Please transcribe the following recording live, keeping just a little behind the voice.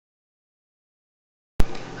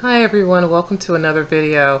Hi everyone, welcome to another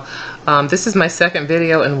video. This is my second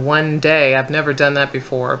video in one day. I've never done that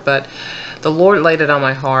before, but the Lord laid it on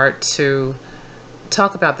my heart to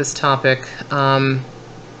talk about this topic and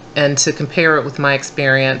to compare it with my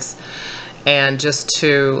experience and just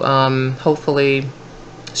to hopefully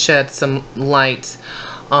shed some light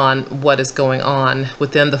on what is going on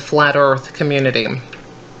within the Flat Earth community.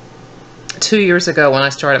 2 years ago when I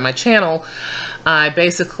started my channel, I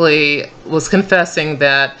basically was confessing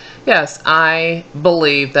that yes, I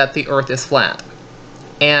believe that the earth is flat,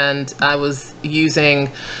 and I was using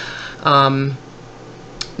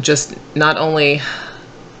just not only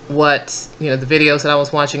what the videos that I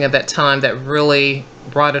was watching at that time that really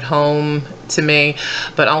brought it home to me,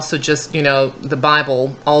 but also just the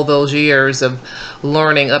Bible, all those years of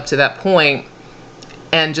learning up to that point,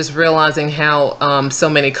 and just realizing how so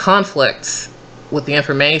many conflicts with the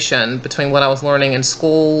information between what I was learning in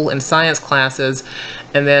school and science classes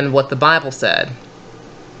and then what the Bible said,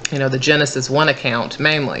 the Genesis 1 account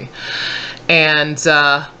mainly. And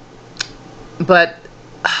but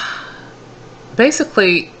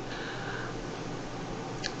basically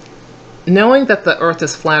knowing that the earth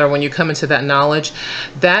is flat, or when you come into that knowledge,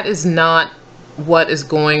 that is not what is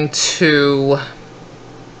going to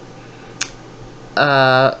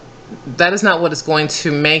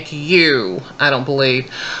make you, I don't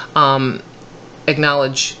believe,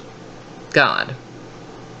 acknowledge God.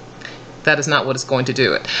 That is not what is going to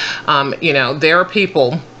do it. There are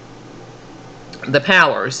people, the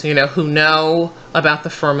powers, who know about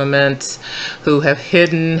the firmament, who have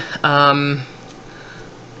hidden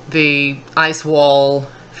the ice wall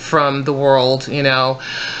from the world,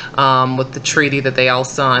 with the treaty that they all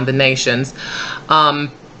signed, the nations.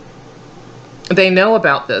 They know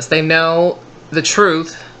about this. They know the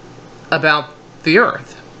truth about the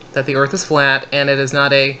earth, that the earth is flat and it is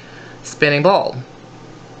not a spinning ball.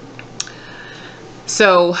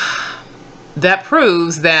 So that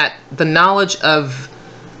proves that the knowledge of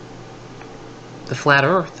the flat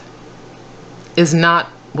earth is not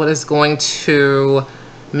what is going to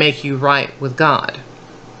make you right with God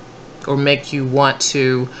or make you want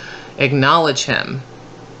to acknowledge Him.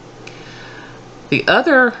 The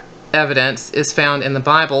other evidence is found in the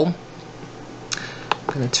Bible.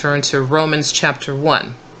 I'm going to turn to Romans chapter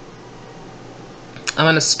 1. I'm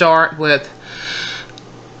going to start with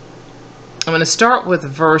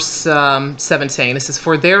verse 17. It says,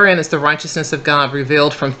 "For therein is the righteousness of God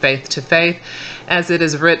revealed from faith to faith, as it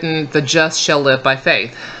is written, the just shall live by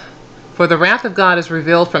faith. For the wrath of God is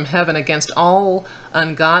revealed from heaven against all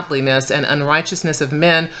ungodliness and unrighteousness of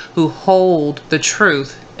men who hold the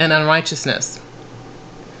truth in unrighteousness."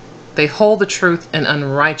 They hold the truth in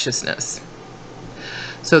unrighteousness.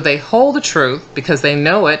 So they hold the truth because they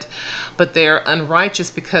know it, but they're unrighteous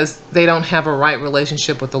because they don't have a right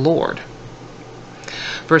relationship with the Lord.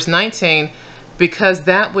 Verse 19, "Because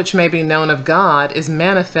that which may be known of God is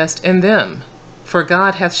manifest in them, for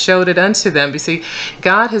God hath showed it unto them." You see,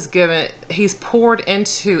 God has given, He's poured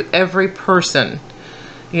into every person,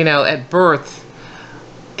 at birth,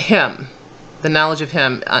 Him, the knowledge of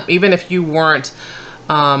Him. Even if you weren't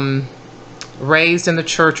raised in the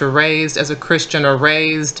church or raised as a Christian or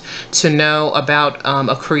raised to know about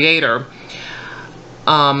a creator.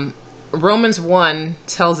 Romans 1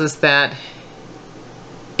 tells us that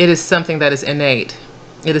it is something that is innate.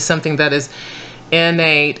 It is something that is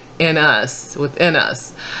innate in us, within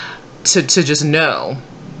us, to just know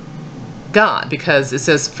God, because it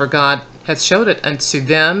says, "For God hath showed it unto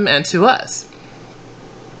them and to us."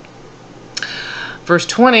 Verse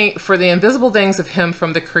 20, "For the invisible things of Him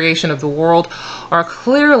from the creation of the world are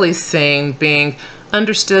clearly seen, being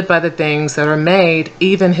understood by the things that are made,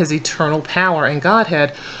 even His eternal power and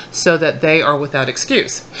Godhead, so that they are without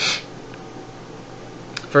excuse."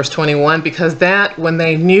 Verse 21, "Because that when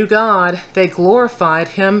they knew God, they glorified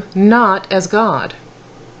Him not as God."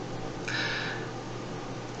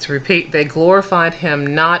 To repeat, they glorified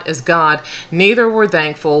Him not as God, neither were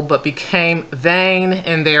thankful, but became vain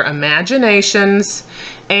in their imaginations,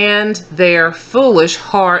 and their foolish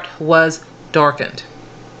heart was darkened.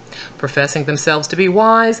 Professing themselves to be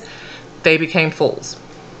wise, they became fools.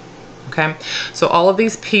 Okay, so all of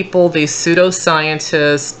these people, these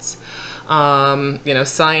pseudoscientists,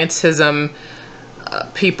 scientism,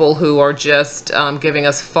 people who are just giving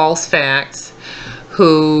us false facts,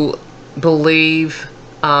 who believe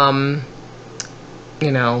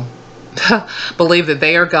believe that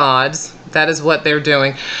they are gods. That is what they're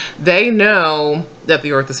doing. They know that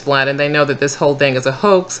the earth is flat, and they know that this whole thing is a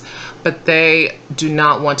hoax, but they do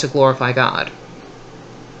not want to glorify God.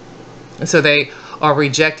 And so they are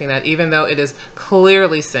rejecting that, even though it is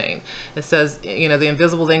clearly seen. It says, you know, the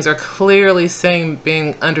invisible things are clearly seen,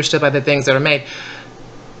 being understood by the things that are made.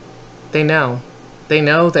 They know. They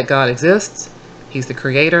know that God exists. He's the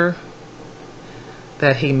creator.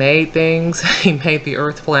 That he made things. He made the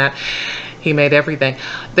earth flat. He made everything.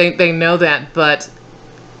 They know that, but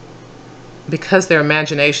because their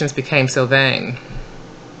imaginations became so vain,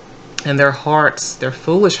 and their hearts, their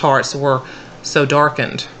foolish hearts, were so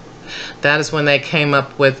darkened, that is when they came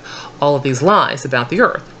up with all of these lies about the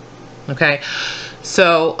earth. Okay,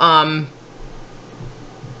 so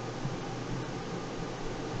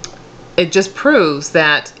it just proves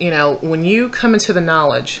that, you know, when you come into the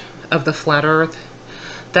knowledge of the flat earth,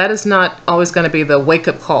 that is not always going to be the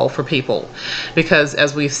wake-up call for people, because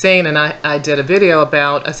as we've seen, and I did a video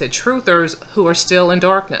about, I said, truthers who are still in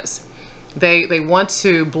darkness. They want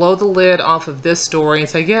to blow the lid off of this story and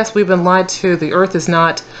say, yes, we've been lied to. The earth is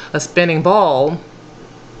not a spinning ball.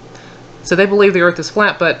 So they believe the earth is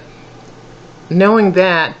flat, but knowing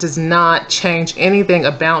that does not change anything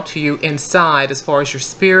about you inside as far as your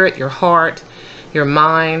spirit, your heart, your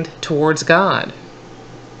mind towards God.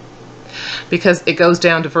 Because it goes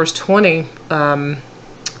down to verse 20.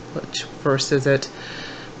 Which verse is it?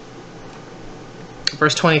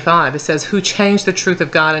 Verse 25, it says, who changed the truth of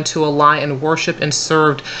God into a lie and worshiped and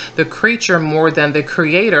served the creature more than the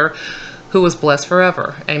creator, who was blessed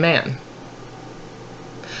forever. Amen.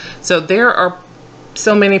 So there are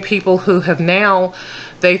so many people who have now,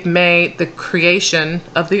 they've made the creation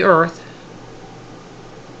of the earth,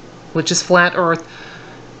 which is flat earth,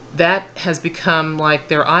 that has become like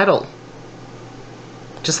their idol.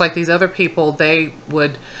 Just like these other people, they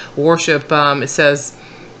would worship, it says,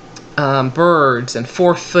 birds and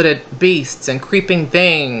four-footed beasts and creeping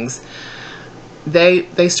things.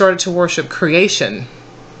 They started to worship creation,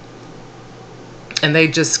 and they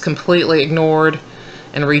just completely ignored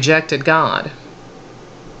and rejected God.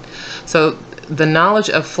 So the knowledge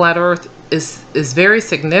of flat earth is very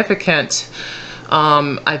significant,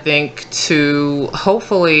 I think, to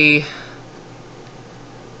hopefully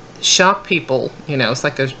shock people. You know, it's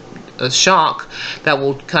like a shock that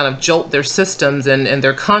will kind of jolt their systems and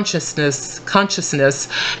their consciousness,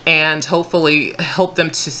 and hopefully help them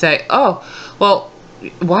to say, oh, well,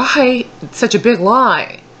 why such a big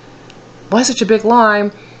lie? Why such a big lie?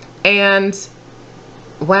 And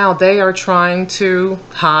wow, they are trying to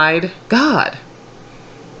hide God.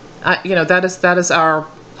 You know, that is our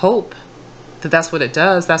hope, that's what it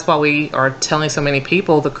does. That's why we are telling so many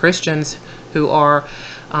people, the Christians who are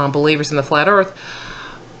believers in the flat earth.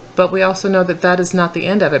 But we also know that that is not the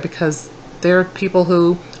end of it, because there are people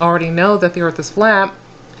who already know that the earth is flat,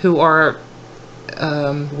 who are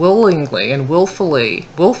willingly and willfully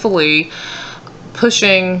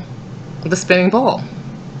pushing the spinning ball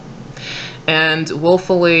and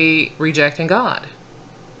willfully rejecting God.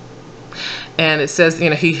 And it says, you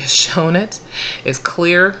know, he has shown it. It's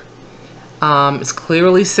clear. It's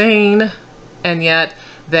clearly seen. And yet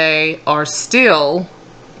they are still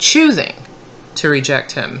choosing to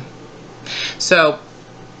reject him. So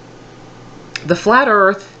the flat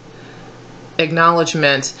earth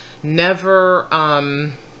acknowledgement never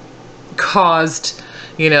caused,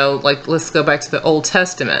 you know, like, let's go back to the Old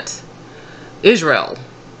Testament. Israel,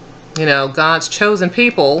 you know, God's chosen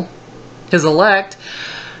people, his elect,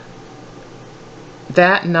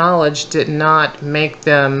 that knowledge did not make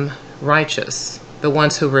them righteous, the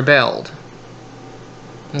ones who rebelled.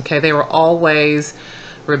 Okay, they were always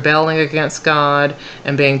rebelling against God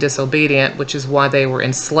and being disobedient, which is why they were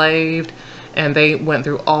enslaved, and they went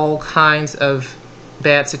through all kinds of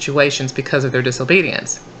bad situations because of their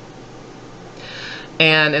disobedience.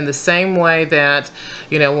 And in the same way that,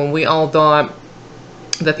 you know, when we all thought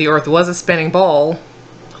that the earth was a spinning ball,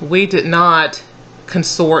 we did not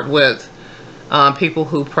consort with people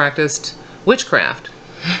who practiced witchcraft.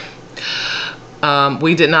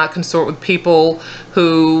 We did not consort with people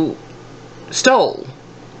who stole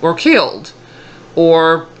or killed,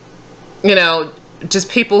 or, you know, just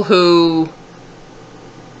people who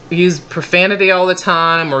use profanity all the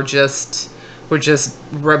time, or were just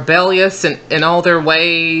rebellious in all their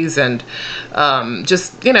ways, and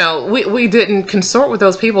just, you know, we didn't consort with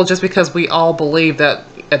those people just because we all believed that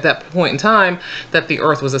at that point in time that the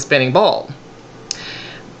earth was a spinning ball.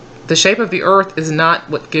 The shape of the earth is not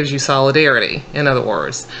what gives you solidarity, in other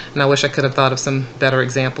words. And I wish I could have thought of some better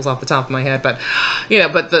examples off the top of my head, but, you know,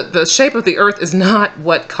 but the shape of the earth is not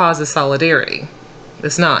what causes solidarity.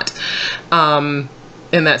 It's not.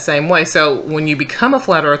 In that same way. So when you become a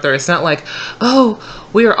flat earther, it's not like, oh,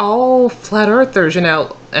 we are all flat earthers, you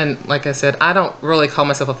know. And like I said, I don't really call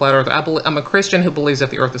myself a flat earther. I'm a Christian who believes that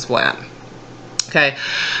the earth is flat. Okay,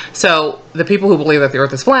 so the people who believe that the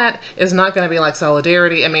earth is flat is not going to be like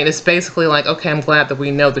solidarity. I mean, it's basically like, okay, I'm glad that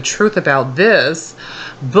we know the truth about this,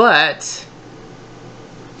 but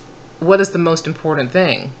what is the most important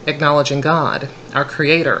thing? Acknowledging God, our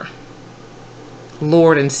Creator,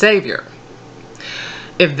 Lord and Savior.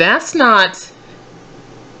 If that's not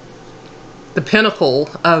the pinnacle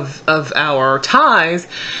of our ties,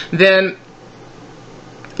 then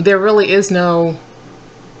there really is no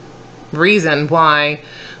reason why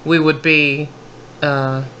we would be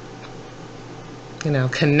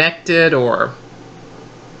connected or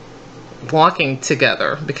walking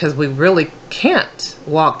together, because we really can't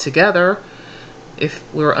walk together if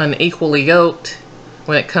we're unequally yoked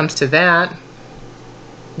when it comes to that.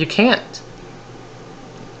 You can't.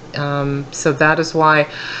 So that is why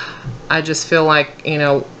I just feel like,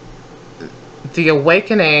 the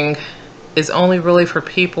awakening is only really for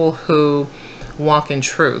people who walk in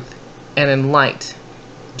truth and in light.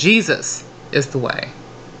 Jesus is the way,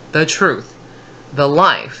 the truth, the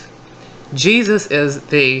life. Jesus is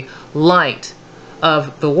the light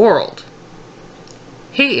of the world.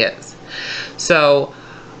 He is. So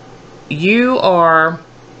you are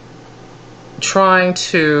trying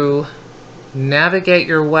to navigate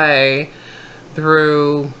your way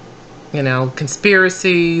through,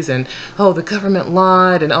 conspiracies and, oh, the government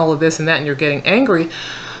lied and all of this and that, and you're getting angry,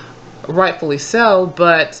 rightfully so,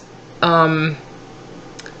 but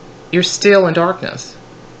you're still in darkness.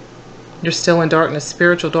 You're still in darkness,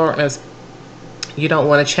 spiritual darkness. You don't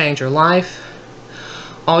want to change your life.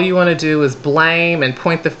 All you want to do is blame and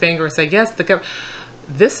point the finger and say, yes, the government.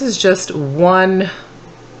 This is just one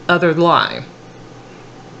other lie.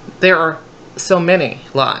 There are so many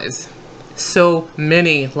lies. So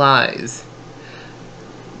many lies.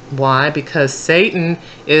 Why? Because Satan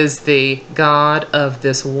is the god of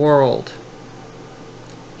this world.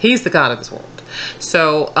 He's the god of this world.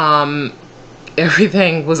 So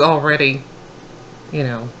everything was already,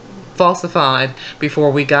 falsified before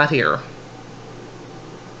we got here.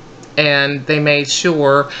 And they made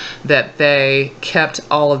sure that they kept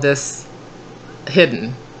all of this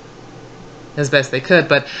hidden as best they could.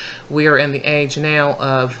 But we are in the age now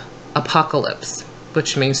of apocalypse,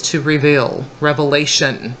 which means to reveal,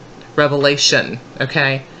 revelation,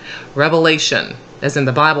 okay? Revelation, as in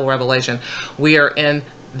the Bible revelation. We are in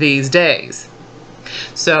these days.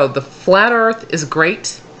 So the flat earth is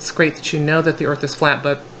great. It's great that you know that the earth is flat,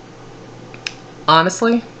 but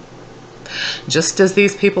honestly, just as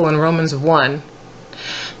these people in Romans 1,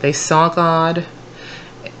 they saw God,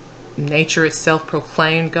 nature itself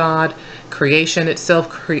proclaimed God, creation itself,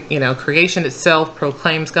 creation itself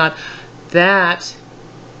proclaims God. That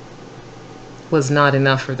was not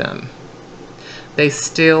enough for them. They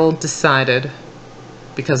still decided,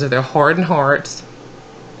 because of their hardened hearts,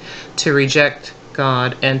 to reject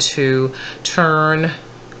God and to turn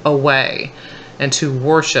away and to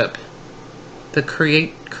worship the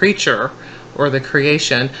creature or the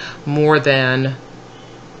creation more than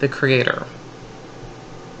the Creator.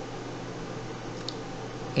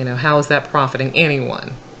 How is that profiting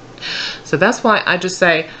anyone? So that's why I just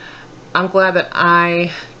say, I'm glad that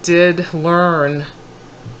I did learn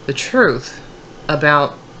the truth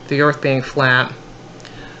about the earth being flat.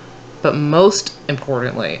 But most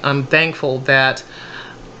importantly, I'm thankful that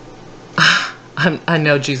I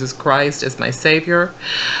know Jesus Christ is my Savior.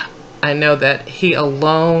 I know that He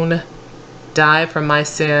alone died for my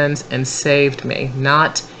sins and saved me.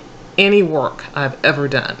 Not any work I've ever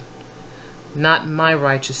done. Not my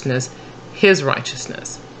righteousness, His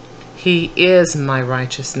righteousness. He is my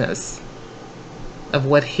righteousness of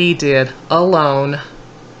what He did alone,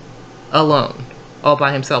 all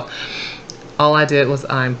by Himself. All I did was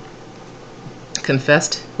I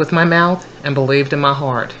confessed with my mouth and believed in my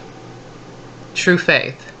heart. True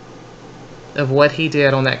faith of what He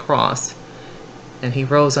did on that cross. And He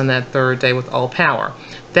rose on that third day with all power.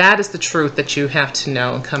 That is the truth that you have to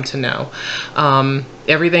know and come to know.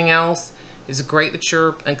 Everything else is great that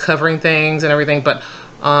you're uncovering things and everything, but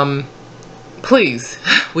please,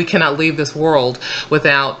 we cannot leave this world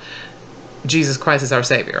without Jesus Christ as our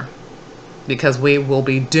Savior, because we will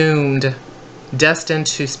be doomed, destined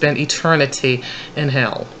to spend eternity in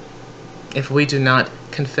hell if we do not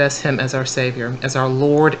confess Him as our Savior, as our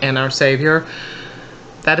Lord and our Savior.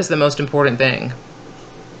 That is the most important thing.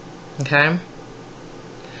 Okay?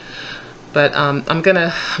 But I'm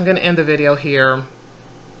gonna end the video here.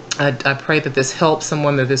 I pray that this helps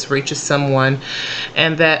someone, that this reaches someone,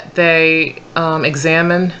 and that they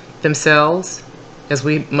examine themselves, as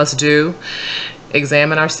we must do.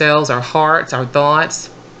 Examine ourselves, our hearts, our thoughts,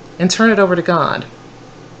 and turn it over to God.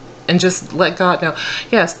 And just let God know,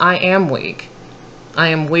 yes, I am weak. I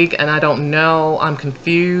am weak and I don't know. I'm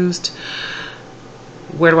confused.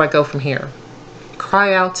 Where do I go from here?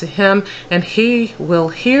 Cry out to him and he will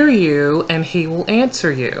hear you and he will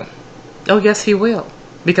answer you. Oh, yes, he will,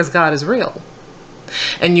 because God is real.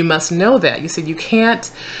 And you must know that. You see, you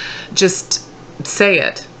can't just say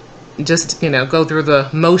it, just, you know, go through the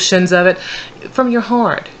motions of it. From your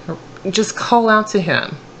heart, just call out to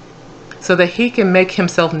him so that he can make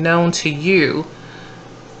himself known to you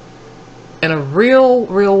in a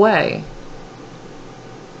real way.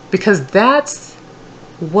 Because that's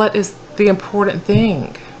what is the important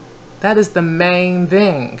thing. That is the main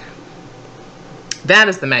thing. That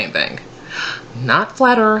is the main thing. Not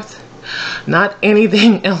flat earth, not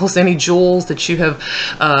anything else, any jewels that you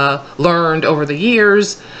have learned over the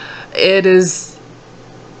years. It is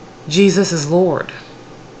Jesus is Lord.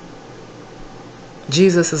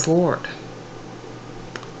 Jesus is Lord.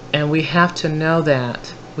 And we have to know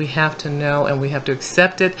that. We have to know, and we have to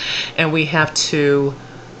accept it, and we have to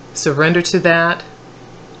surrender to that.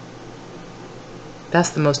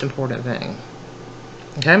 That's the most important thing.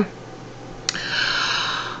 Okay?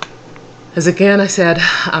 As again, I said,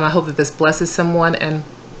 I hope that this blesses someone, and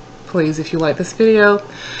please, if you like this video,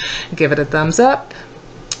 give it a thumbs up,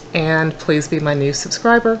 and please be my new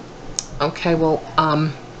subscriber. Okay, well,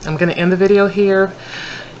 I'm going to end the video here.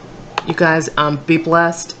 You guys, be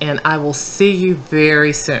blessed, and I will see you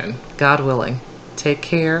very soon, God willing. Take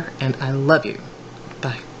care, and I love you.